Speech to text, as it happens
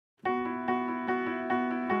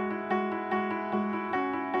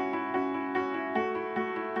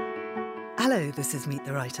Hello, this is Meet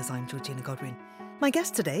the Writers. I'm Georgina Godwin. My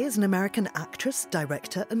guest today is an American actress,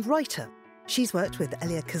 director and writer. She's worked with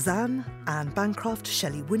Elia Kazan, Anne Bancroft,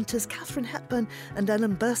 Shelley Winters, Katharine Hepburn and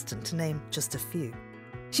Ellen Burstyn, to name just a few.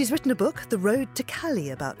 She's written a book, The Road to Cali,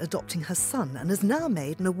 about adopting her son, and has now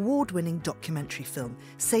made an award-winning documentary film,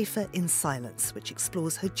 Safer in Silence, which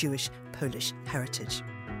explores her Jewish-Polish heritage.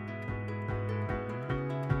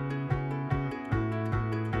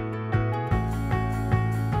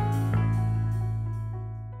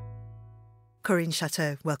 Corinne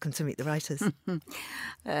Chateau, welcome to Meet the Writers.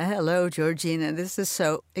 Hello, Georgina. This is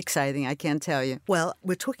so exciting, I can't tell you. Well,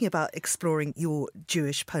 we're talking about exploring your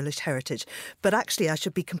Jewish-Polish heritage, but actually I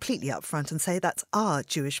should be completely upfront and say that's our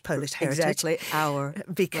Jewish-Polish heritage. Exactly, our.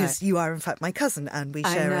 Because you are, in fact, my cousin, and we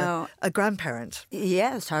share a grandparent.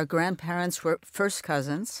 Yes, our grandparents were first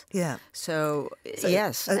cousins. Yeah. So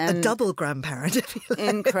yes. A double grandparent, if you like.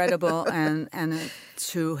 Incredible, and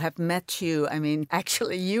to have met you, I mean,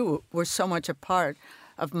 actually you were so much a part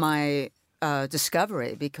of my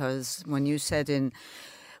discovery, because when you said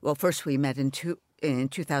first we met in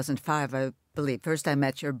 2005, I believe. First I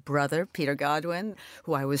met your brother, Peter Godwin,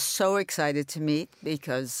 who I was so excited to meet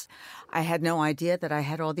because I had no idea that I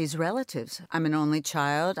had all these relatives. I'm an only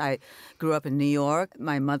child. I grew up in New York.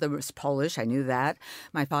 My mother was Polish. I knew that.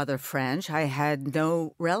 My father French. I had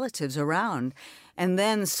no relatives around. And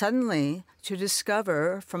then suddenly to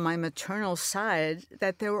discover from my maternal side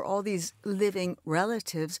that there were all these living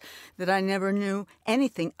relatives that I never knew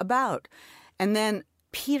anything about. And then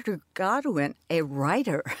Peter Godwin, a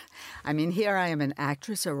writer. I mean, here I am, an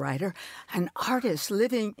actress, a writer, an artist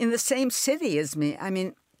living in the same city as me. I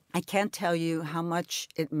mean, I can't tell you how much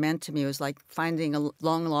it meant to me. It was like finding a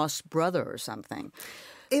long-lost brother or something.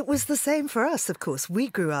 It was the same for us, of course. We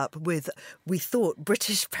grew up with, we thought,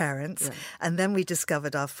 British parents, and then we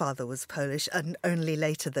discovered our father was Polish, and only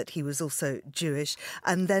later that he was also Jewish,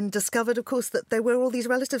 and then discovered, of course, that there were all these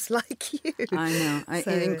relatives like you. I know.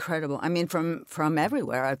 Incredible. I mean, from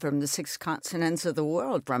everywhere, from the 6 continents of the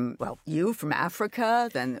world, from Africa,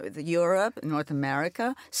 then Europe, North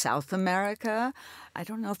America, South America. I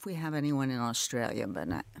don't know if we have anyone in Australia, but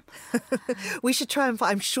we should try and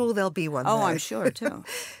find. I'm sure there'll be one. Oh, I'm sure too.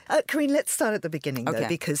 Corinne, let's start at the beginning, though, Okay.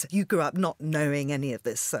 because you grew up not knowing any of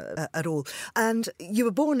this at all. And you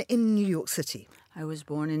were born in New York City. I was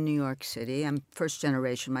born in New York City. I'm first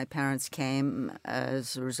generation. My parents came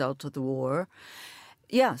as a result of the war.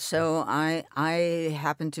 Yeah, so I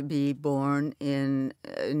happened to be born in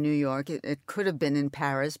New York. It could have been in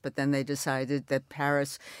Paris, but then they decided that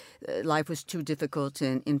Paris, life was too difficult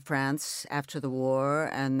in France after the war,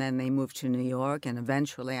 and then they moved to New York, and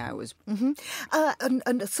eventually I was... Mm-hmm.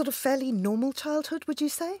 And a sort of fairly normal childhood, would you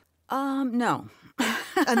say? No.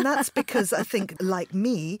 And that's because I think, like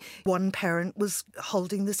me, one parent was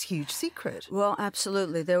holding this huge secret. Well,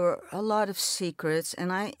 absolutely. There were a lot of secrets.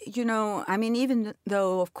 And even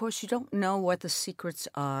though, of course, you don't know what the secrets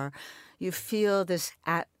are, you feel this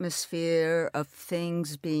atmosphere of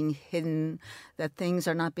things being hidden, that things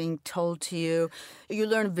are not being told to you. You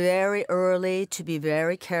learn very early to be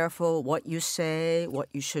very careful what you say, what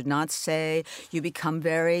you should not say. You become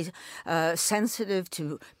very sensitive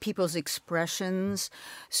to people's expressions.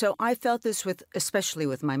 So I felt this especially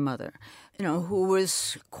with my mother, who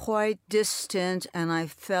was quite distant, and I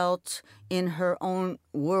felt in her own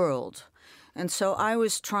world. And so I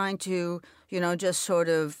was trying to, just sort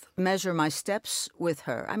of measure my steps with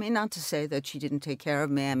her. I mean, not to say that she didn't take care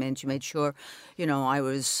of me. I mean, she made sure, I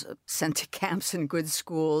was sent to camps and good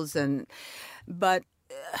schools. But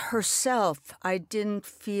herself, I didn't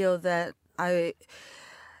feel that I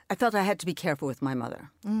felt I had to be careful with my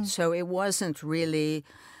mother. So it wasn't really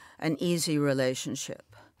an easy relationship.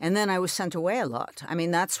 And then I was sent away a lot. I mean,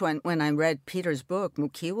 that's when I read Peter's book,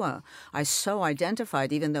 Mukiwa, I so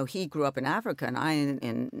identified, even though he grew up in Africa and I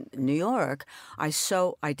in New York, I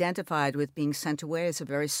so identified with being sent away as a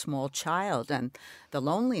very small child and the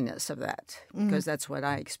loneliness of that, because that's what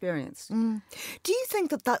I experienced. Do you think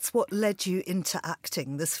that that's what led you into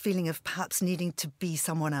acting, this feeling of perhaps needing to be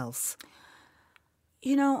someone else?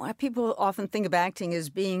 People often think of acting as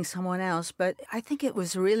being someone else, but I think it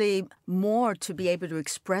was really more to be able to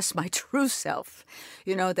express my true self,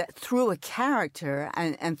 that through a character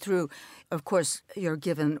and through, of course, you're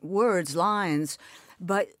given words, lines,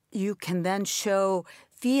 but you can then show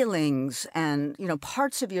feelings and,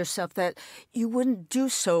 parts of yourself that you wouldn't do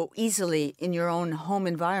so easily in your own home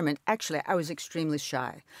environment. Actually, I was extremely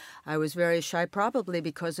shy. I was very shy, probably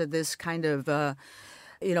because of this kind of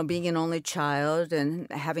being an only child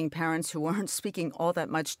and having parents who weren't speaking all that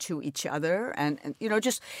much to each other. And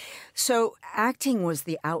just so acting was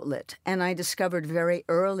the outlet. And I discovered very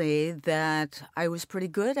early that I was pretty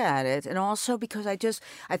good at it. And also because I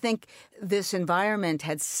think this environment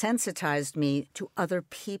had sensitized me to other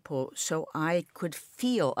people so I could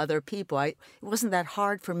feel other people. It wasn't that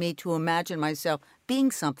hard for me to imagine myself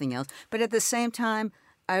being something else. But at the same time,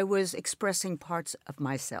 I was expressing parts of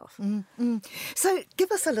myself. Mm-hmm. So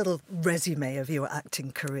give us a little resume of your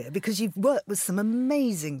acting career, because you've worked with some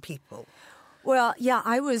amazing people. Well, yeah,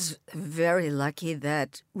 I was very lucky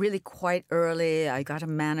that really quite early I got a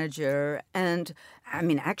manager. And I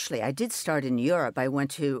mean, actually, I did start in Europe.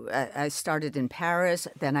 I started in Paris.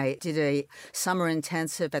 Then I did a summer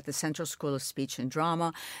intensive at the Central School of Speech and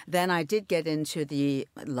Drama. Then I did get into the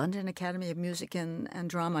London Academy of Music and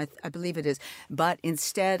Drama, I believe it is. But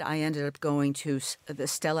instead, I ended up going to the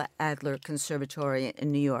Stella Adler Conservatory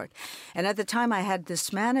in New York. And at the time, I had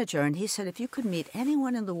this manager, and he said, if you could meet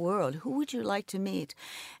anyone in the world, who would you like to meet?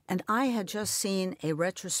 And I had just seen a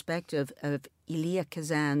retrospective of Elia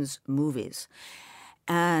Kazan's movies.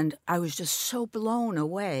 And I was just so blown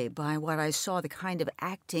away by what I saw, the kind of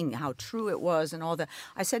acting, how true it was and all that.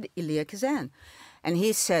 I said, Elia Kazan. And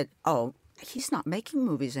he said, oh, he's not making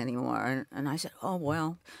movies anymore. And I said, oh,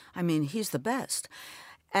 well, I mean, he's the best.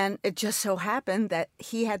 And it just so happened that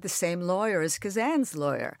he had the same lawyer as Kazan's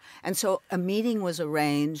lawyer. And so a meeting was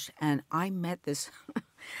arranged, and I met this...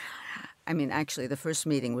 I mean, actually, the first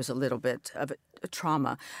meeting was a little bit of a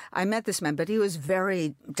trauma. I met this man, but he was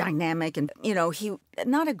very dynamic and, he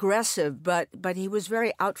not aggressive, but he was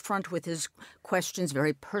very out front with his questions,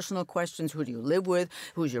 very personal questions. Who do you live with?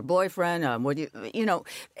 Who's your boyfriend? What do you,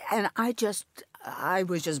 and I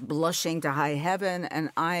was just blushing to high heaven,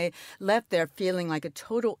 and I left there feeling like a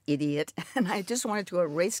total idiot, and I just wanted to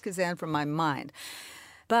erase Kazan from my mind.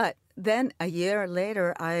 But then a year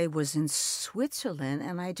later, I was in Switzerland,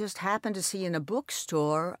 and I just happened to see in a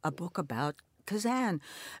bookstore a book about Kazan.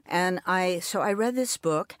 And so I read this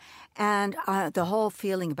book, and the whole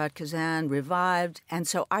feeling about Kazan revived. And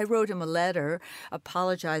so I wrote him a letter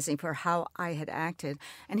apologizing for how I had acted.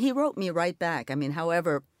 And he wrote me right back. I mean,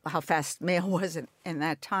 how fast mail was in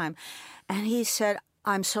that time. And he said,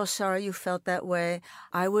 I'm so sorry you felt that way.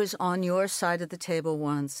 I was on your side of the table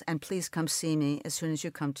once, and please come see me as soon as you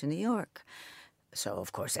come to New York. So,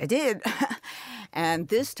 of course, I did. And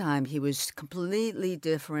this time he was completely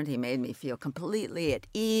different. He made me feel completely at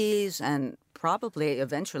ease, and probably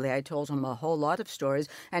eventually I told him a whole lot of stories.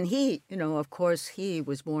 And he, of course, he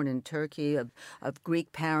was born in Turkey of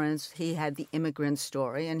Greek parents. He had the immigrant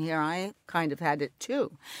story, and here I kind of had it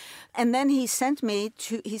too. And then he said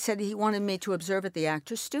he wanted me to observe at the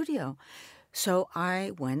Actors Studio. So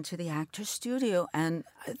I went to the Actors Studio, and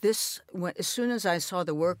as soon as I saw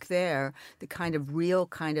the work there, the kind of real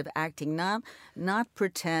kind of acting, not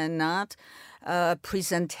pretend, not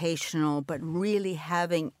presentational, but really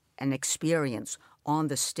having an experience on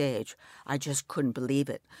the stage, I just couldn't believe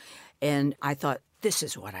it. And I thought, this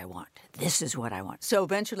is what I want. This is what I want. So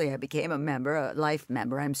eventually I became a life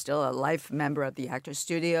member. I'm still a life member of the Actors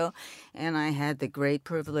Studio. And I had the great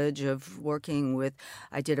privilege of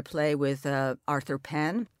I did a play with Arthur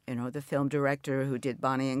Penn, the film director who did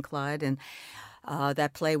Bonnie and Clyde. And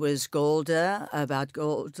that play was Golda, about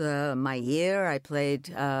Golda Meir. I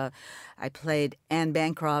played Anne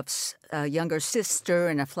Bancroft's younger sister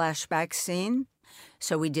in a flashback scene.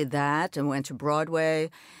 So we did that and went to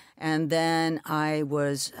Broadway. And then I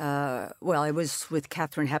was with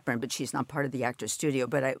Katharine Hepburn, but she's not part of the Actors Studio,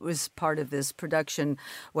 but I was part of this production,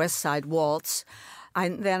 West Side Waltz.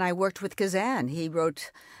 Then I worked with Kazan. He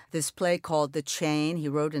wrote this play called The Chain. He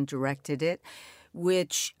wrote and directed it,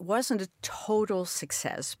 which wasn't a total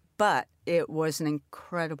success, but it was an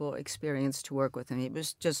incredible experience to work with him. It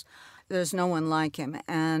was just, there's no one like him.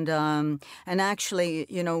 And actually,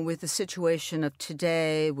 with the situation of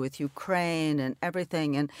today, with Ukraine and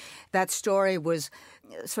everything, and that story was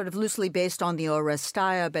sort of loosely based on the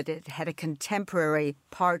Oresteia, but it had a contemporary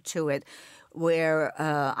part to it where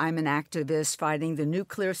I'm an activist fighting the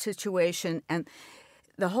nuclear situation. And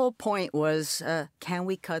the whole point was, can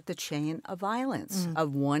we cut the chain of violence,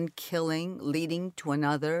 of one killing leading to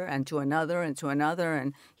another and to another and to another?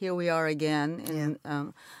 And here we are again in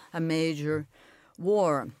a major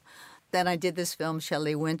war. Then I did this film,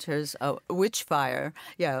 Shelley Winters, Witchfire.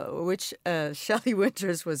 Shelley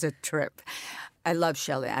Winters was a trip. I love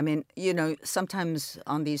Shelley. I mean, sometimes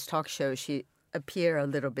on these talk shows, she appear a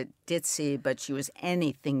little bit ditzy, but she was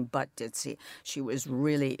anything but ditzy. She was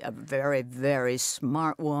really a very, very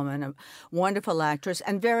smart woman, a wonderful actress,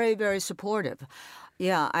 and very, very supportive.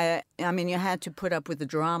 Yeah, I mean, you had to put up with the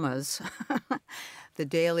dramas, the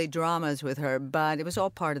daily dramas with her, but it was all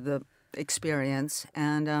part of the experience.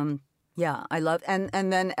 And yeah, I love and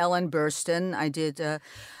then Ellen Burstyn.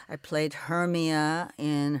 I played Hermia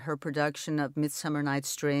in her production of Midsummer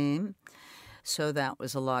Night's Dream, so that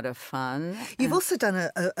was a lot of fun. You've also done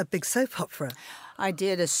a big soap opera. I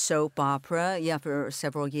did a soap opera, yeah, for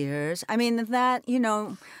several years. I mean, that,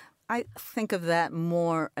 I think of that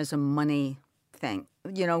more as a money thing.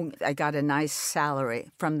 I got a nice salary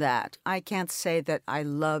from that. I can't say that I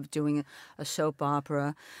love doing a soap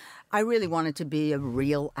opera. I really wanted to be a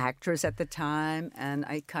real actress at the time, and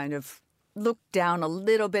I kind of looked down a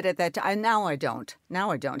little bit at that time. Now I don't.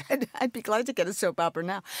 I'd be glad to get a soap opera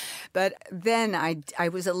now. But then I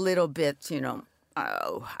was a little bit,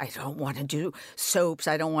 oh, I don't want to do soaps.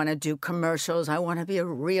 I don't want to do commercials. I want to be a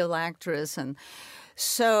real actress. And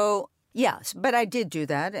so, yes, but I did do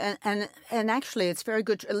that. And actually, it's very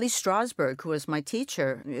good. Lee Strasberg, who was my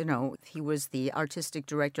teacher, he was the artistic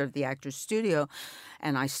director of the Actors Studio.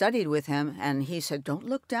 And I studied with him. And he said, don't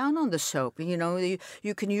look down on the soap. You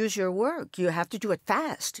can use your work. You have to do it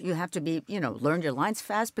fast. You have to be, learn your lines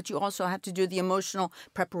fast, but you also have to do the emotional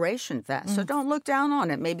preparation fast. So don't look down on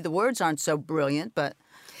it. Maybe the words aren't so brilliant, but...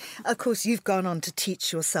 Of course, you've gone on to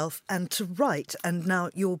teach yourself and to write, and now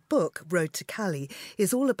your book, Road to Cali,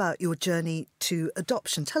 is all about your journey to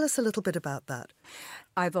adoption. Tell us a little bit about that.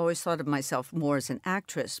 I've always thought of myself more as an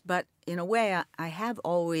actress, but in a way, I have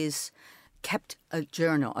always kept a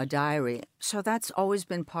journal, a diary. So that's always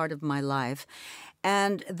been part of my life.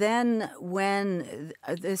 And then when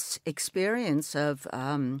this experience of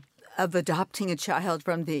adopting a child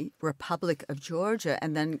from the Republic of Georgia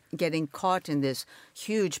and then getting caught in this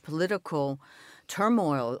huge political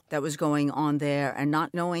turmoil that was going on there and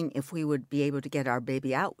not knowing if we would be able to get our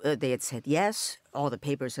baby out. They had said yes, all the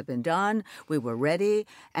papers had been done, we were ready,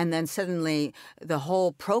 and then suddenly the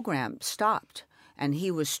whole program stopped and he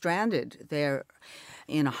was stranded there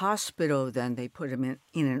in a hospital. Then they put him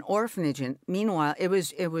in an orphanage, and meanwhile it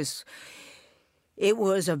was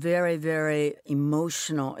a very, very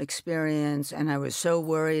emotional experience, and I was so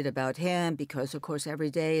worried about him because, of course,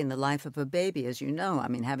 every day in the life of a baby, as you know, I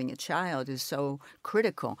mean, having a child is so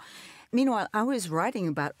critical. Meanwhile, I was writing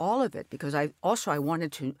about all of it because I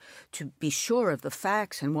wanted to be sure of the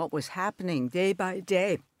facts and what was happening day by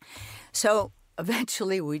day. So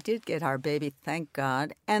eventually we did get our baby, thank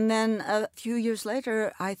God. And then a few years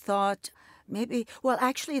later, I thought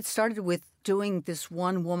actually it started with doing this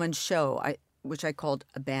one-woman show, which I called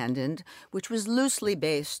Abandoned, which was loosely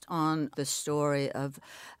based on the story of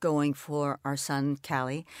going for our son,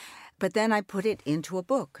 Cali. But then I put it into a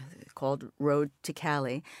book called Road to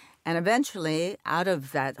Cali. And eventually, out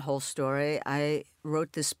of that whole story, I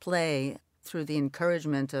wrote this play through the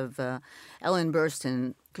encouragement of Ellen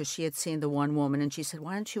Burstyn, because she had seen The One Woman, and she said,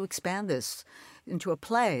 why don't you expand this into a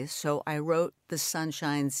play? So I wrote The Sun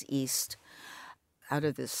Shines East out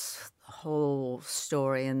of this whole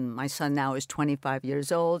story, and my son now is 25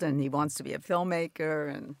 years old, and he wants to be a filmmaker,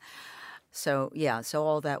 and so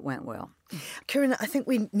all that went well. Kiernan, I think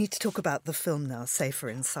we need to talk about the film now, Safer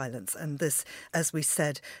in Silence, and this, as we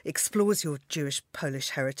said, explores your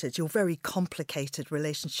Jewish-Polish heritage, your very complicated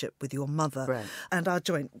relationship with your mother, right, and our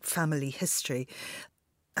joint family history.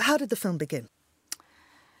 How did the film begin?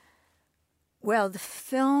 Well, the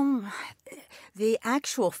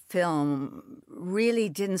actual film really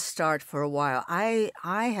didn't start for a while. I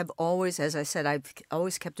have always, as I said, I've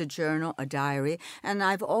always kept a journal, a diary, and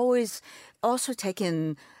I've always also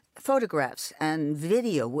taken photographs and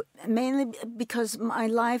video, mainly because my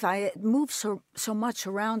life, I moved so much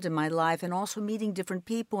around in my life, and also meeting different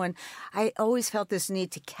people, and I always felt this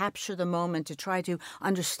need to capture the moment, to try to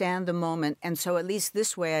understand the moment, and so at least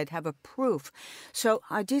this way I'd have a proof. So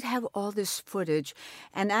I did have all this footage,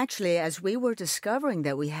 and actually as we were discovering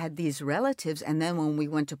that we had these relatives, and then when we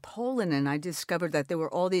went to Poland and I discovered that there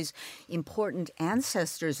were all these important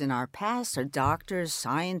ancestors in our past, doctors,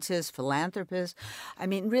 scientists, philanthropists, I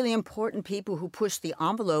mean really important people who pushed the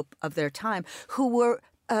envelope of their time, who were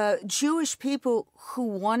Jewish people who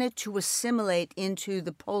wanted to assimilate into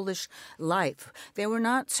the Polish life. They were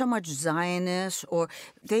not so much Zionists, or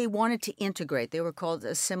they wanted to integrate. They were called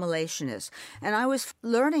assimilationists. And I was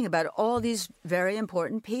learning about all these very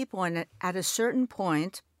important people, and at a certain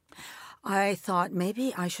point, I thought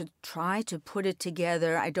maybe I should try to put it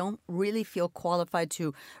together. I don't really feel qualified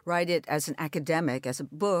to write it as an academic, as a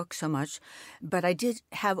book so much, but I did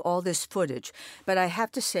have all this footage. But I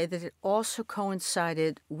have to say that it also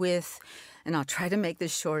coincided with and I'll try to make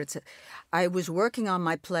this short. I was working on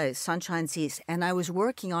my play, Sunshine's East, and I was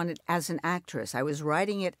working on it as an actress. I was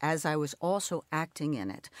writing it as I was also acting in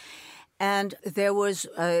it. And there was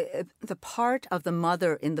the part of the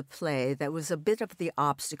mother in the play that was a bit of the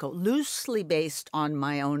obstacle, loosely based on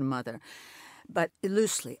my own mother, but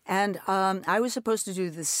loosely. And I was supposed to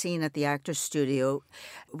do this scene at the Actors Studio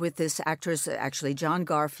with this actress, actually John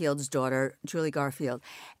Garfield's daughter, Julie Garfield,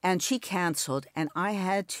 and she canceled, and I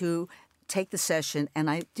had to take the session,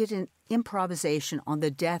 and I did an improvisation on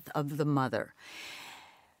the death of the mother.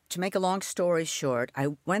 To make a long story short, I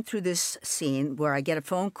went through this scene where I get a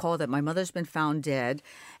phone call that my mother's been found dead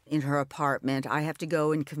in her apartment. I have to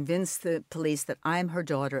go and convince the police that I'm her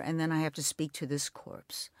daughter, and then I have to speak to this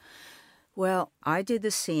corpse. Well, I did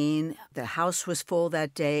the scene. The house was full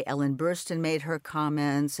that day. Ellen Burstyn made her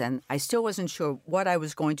comments, and I still wasn't sure what I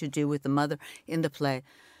was going to do with the mother in the play.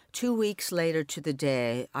 2 weeks later to the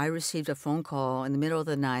day, I received a phone call in the middle of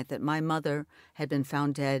the night that my mother had been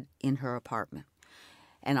found dead in her apartment.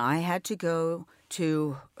 And I had to go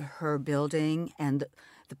to her building, and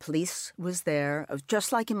the police was there,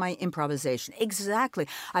 just like in my improvisation. Exactly.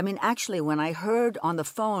 I mean, actually, when I heard on the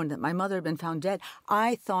phone that my mother had been found dead,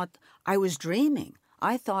 I thought I was dreaming.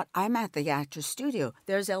 I thought, I'm at the Actors Studio.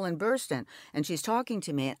 There's Ellen Burstyn, and she's talking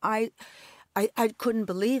to me. And I couldn't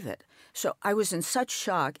believe it. So I was in such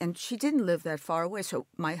shock, and she didn't live that far away. So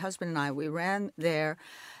my husband and I, we ran there.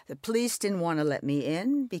 The police didn't want to let me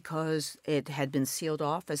in because it had been sealed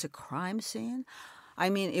off as a crime scene. I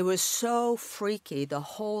mean, it was so freaky, the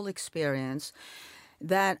whole experience,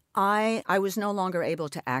 that I was no longer able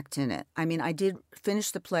to act in it. I mean, I did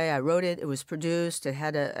finish the play. I wrote it. It was produced. It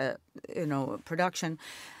had a production.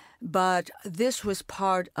 But this was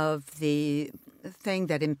part of the thing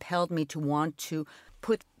that impelled me to want to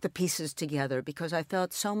put the pieces together, because I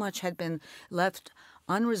felt so much had been left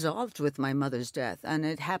unresolved with my mother's death, and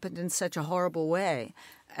it happened in such a horrible way.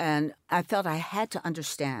 And I felt I had to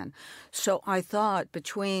understand. So I thought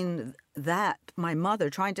between that, my mother,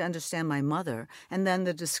 trying to understand my mother, and then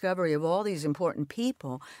the discovery of all these important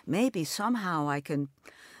people, maybe somehow I can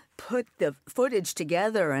put the footage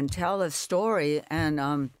together and tell a story,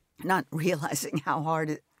 and not realizing how hard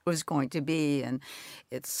it was going to be, and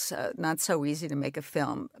it's not so easy to make a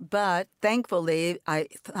film. But thankfully, I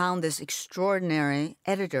found this extraordinary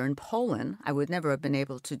editor in Poland. I would never have been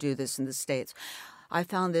able to do this in the States. I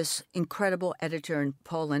found this incredible editor in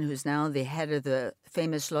Poland, who's now the head of the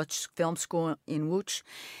famous Lodz Film School in Łódź.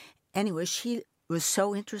 Anyway, she was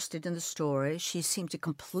so interested in the story. She seemed to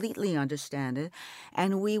completely understand it,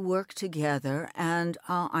 and we worked together. And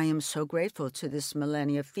I am so grateful to this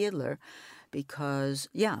Melania Fiedler, because,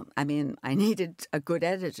 I mean, I needed a good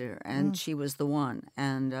editor, and she was the one.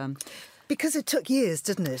 And because it took years,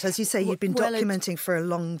 didn't it? As you say, you'd been documenting for a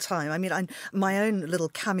long time. I mean, my own little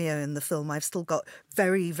cameo in the film, I've still got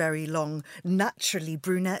very, very long, naturally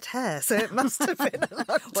brunette hair. So it must have been a long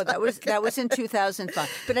time. Well, that was in 2005.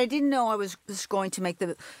 But I didn't know I was going to make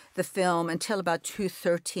the film until about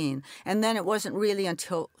 2013. And then it wasn't really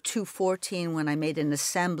until 2014 when I made an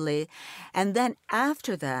assembly. And then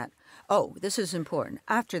after that, this is important.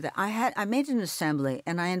 After that, I made an assembly,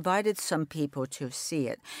 and I invited some people to see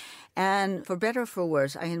it. And for better or for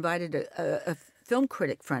worse, I invited a film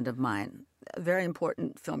critic friend of mine, a very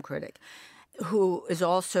important film critic, who is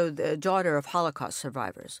also the daughter of Holocaust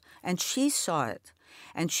survivors. And she saw it,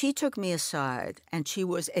 and she took me aside, and she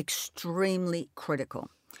was extremely critical.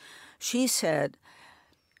 She said,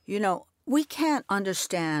 we can't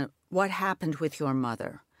understand what happened with your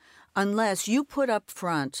mother unless you put up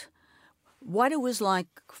front what it was like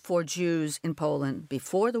for Jews in Poland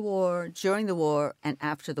before the war, during the war, and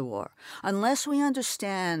after the war. Unless we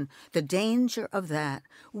understand the danger of that,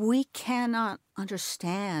 we cannot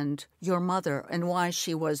understand your mother and why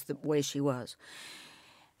she was the way she was.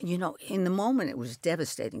 In the moment, it was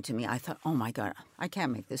devastating to me. I thought, oh, my God, I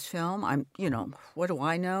can't make this film. What do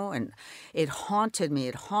I know? And it haunted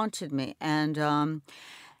me.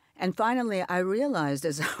 And finally, I realized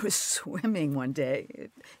as I was swimming one day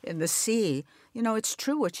in the sea, it's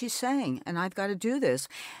true what she's saying, and I've got to do this.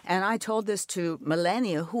 And I told this to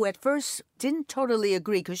Melania, who at first didn't totally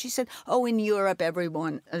agree, because she said, in Europe,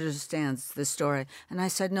 everyone understands the story. And I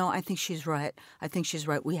said, no, I think she's right.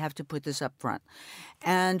 We have to put this up front.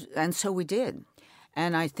 And so we did.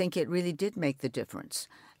 And I think it really did make the difference.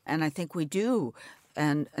 And I think we do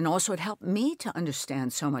And also it helped me to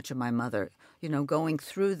understand so much of my mother, going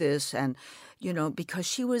through this. And, because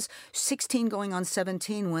she was 16 going on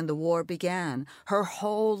 17 when the war began. Her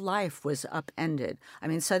whole life was upended. I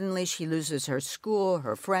mean, suddenly she loses her school,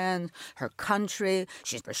 her friends, her country.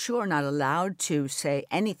 She's for sure not allowed to say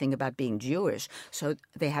anything about being Jewish. So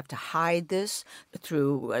they have to hide this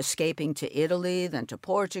through escaping to Italy, then to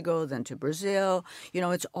Portugal, then to Brazil.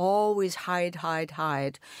 It's always hide, hide,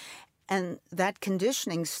 hide. And that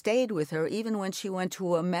conditioning stayed with her even when she went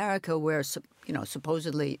to America where,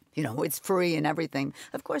 supposedly, it's free and everything.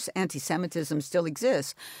 Of course, anti-Semitism still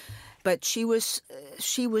exists. But she was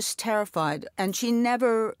terrified, and she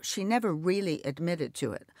never really admitted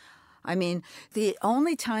to it. I mean, the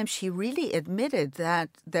only time she really admitted that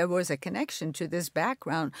there was a connection to this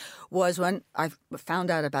background was when I found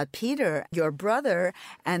out about Peter, your brother,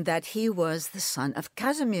 and that he was the son of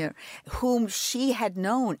Casimir, whom she had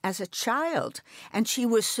known as a child. And she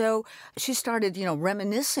started,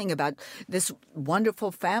 reminiscing about this wonderful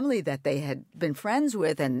family that they had been friends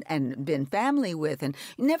with and been family with, and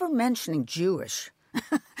never mentioning Jewish.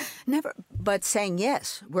 Never, but saying,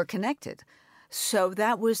 yes, we're connected. So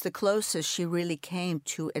that was the closest she really came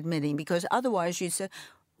to admitting, because otherwise you'd say,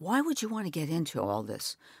 why would you want to get into all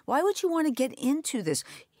this? Why would you want to get into this?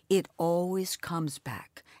 It always comes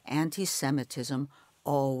back. Anti-Semitism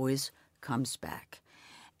always comes back.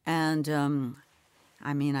 And,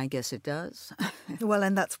 I guess it does. Well,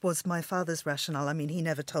 and that was my father's rationale. I mean, he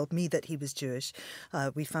never told me that he was Jewish.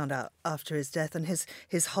 We found out after his death, and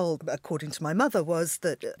his whole, according to my mother, was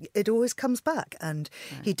that it always comes back, and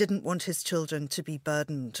right. He didn't want his children to be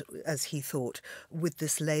burdened, as he thought, with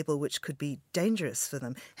this label which could be dangerous for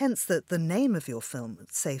them. Hence the name of your film,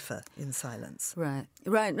 Safer in Silence. Right.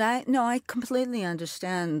 I completely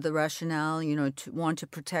understand the rationale, to want to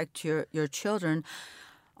protect your children.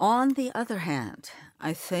 On the other hand,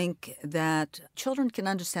 I think that children can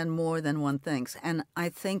understand more than one thinks. And I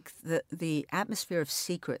think that the atmosphere of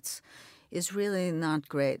secrets is really not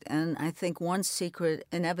great. And I think one secret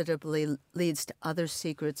inevitably leads to other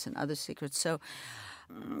secrets and other secrets. So,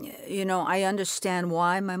 I understand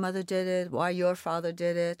why my mother did it, why your father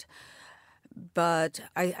did it. But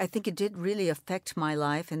I think it did really affect my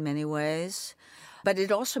life in many ways. But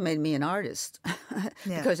it also made me an artist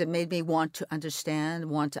because it made me want to understand,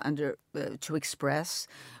 to express.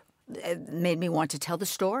 It made me want to tell the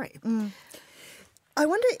story. I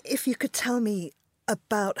wonder if you could tell me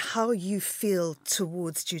about how you feel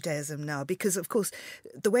towards Judaism now, because, of course,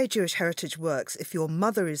 the way Jewish heritage works, if your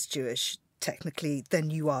mother is Jewish, technically,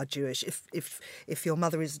 then you are Jewish. If your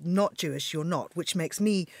mother is not Jewish, you're not, which makes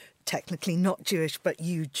me technically not Jewish, but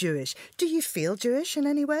you Jewish. Do you feel Jewish in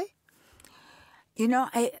any way?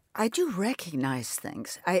 I do recognize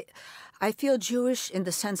things. I feel Jewish in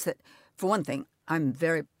the sense that, for one thing, I'm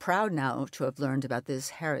very proud now to have learned about this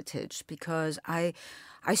heritage because I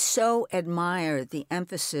so admire the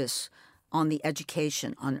emphasis on the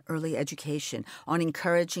education, on early education, on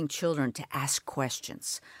encouraging children to ask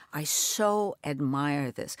questions. I so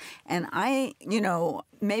admire this. And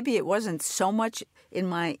maybe it wasn't so much in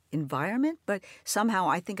my environment, but somehow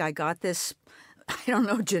I think I got this,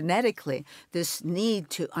 genetically, this need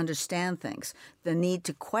to understand things, the need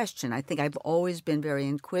to question. I think I've always been very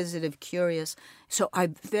inquisitive, curious. So I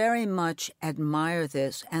very much admire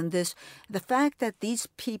this. And the fact that these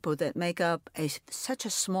people that make up such a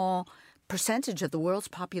small percentage of the world's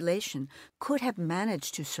population could have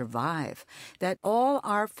managed to survive, that all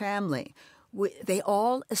our family, they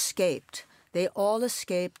all escaped. They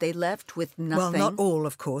left with nothing. Well, not all,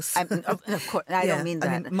 of course. Of course, I don't mean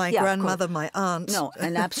that. My grandmother, my aunt. No,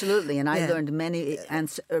 and absolutely. And I learned many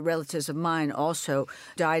relatives of mine also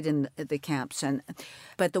died in the camps.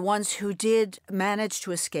 But the ones who did manage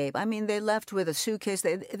to escape, they left with a suitcase.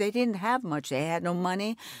 They didn't have much. They had no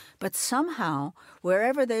money. But somehow,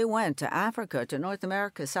 wherever they went, to Africa, to North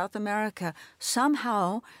America, South America,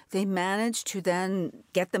 somehow they managed to then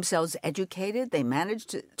get themselves educated. They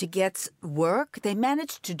managed to get work. They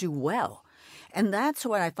managed to do well. And that's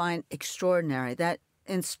what I find extraordinary, that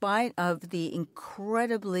in spite of the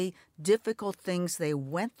incredibly difficult things they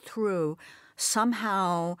went through,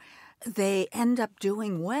 somehow they end up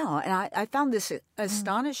doing well. And I found this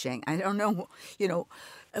astonishing. I don't know,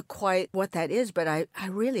 quite what that is, but I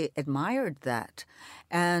really admired that.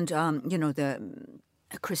 And,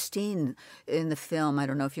 Christine in the film, I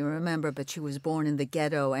don't know if you remember, but she was born in the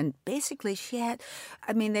ghetto. And basically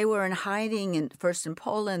they were in hiding first in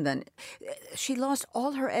Poland. Then she lost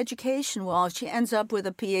all her education while she ends up with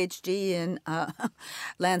a PhD in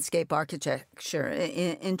landscape architecture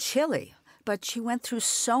in Chile. But she went through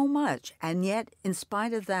so much. And yet, in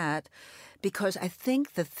spite of that, because I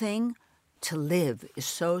think the thing to live is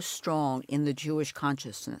so strong in the Jewish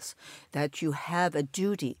consciousness that you have a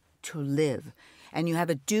duty to live, and you have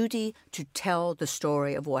a duty to tell the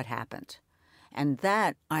story of what happened. And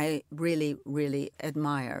that I really, really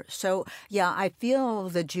admire. So, yeah, I feel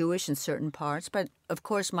the Jewish in certain parts, but of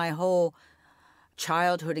course my whole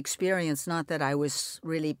childhood experience, not that I was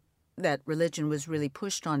really, that religion was really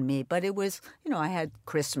pushed on me, but it was, I had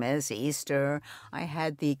Christmas, Easter, I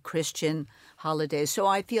had the Christian holidays, so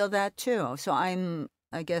I feel that too. So I'm,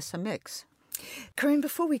 I guess, a mix. Corinne,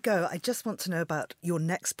 before we go, I just want to know about your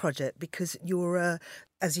next project, because you're,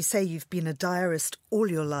 as you say, you've been a diarist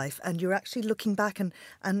all your life, and you're actually looking back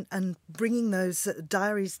and bringing those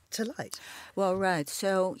diaries to light. Well, right.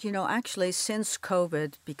 So, actually since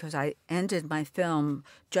COVID, because I ended my film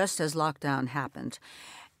just as lockdown happened,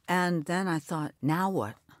 and then I thought, now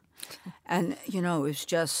what? And, it was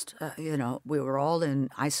just, we were all in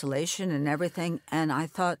isolation and everything, and I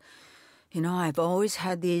thought, I've always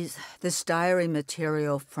had this diary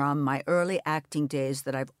material from my early acting days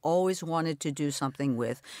that I've always wanted to do something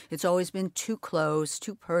with. It's always been too close,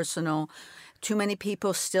 too personal, too many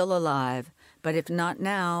people still alive. But if not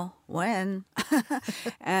now, when?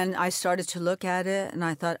 And I started to look at it, and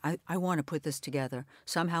I thought, I want to put this together.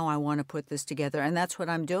 Somehow I want to put this together. And that's what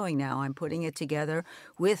I'm doing now. I'm putting it together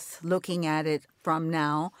with looking at it from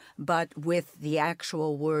now, but with the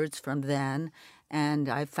actual words from then. And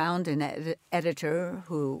I found an editor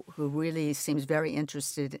who really seems very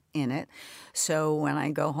interested in it. So when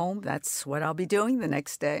I go home, that's what I'll be doing the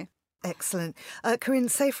next day. Excellent. Corinne,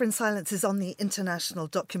 Safer in Silence is on the international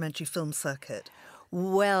documentary film circuit.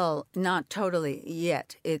 Well, not totally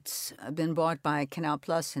yet. It's been bought by Canal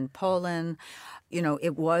Plus in Poland.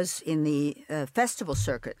 It was in the festival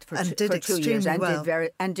circuit for 2 years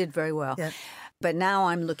and did very well. Yeah. But now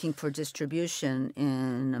I'm looking for distribution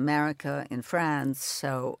in America, in France.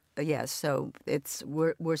 So yes, so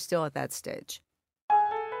we're still at that stage.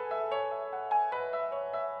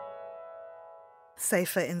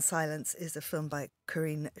 Safer in Silence is a film by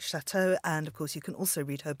Corinne Chateau, and of course you can also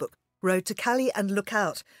read her book Road to Cali, and look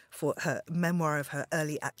out for her memoir of her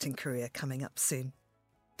early acting career coming up soon.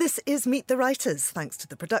 This is Meet the Writers, thanks to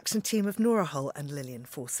the production team of Nora Hull and Lillian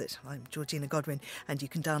Fawcett. I'm Georgina Godwin, and you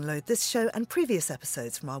can download this show and previous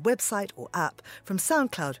episodes from our website or app from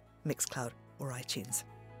SoundCloud, Mixcloud or iTunes.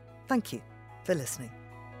 Thank you for listening.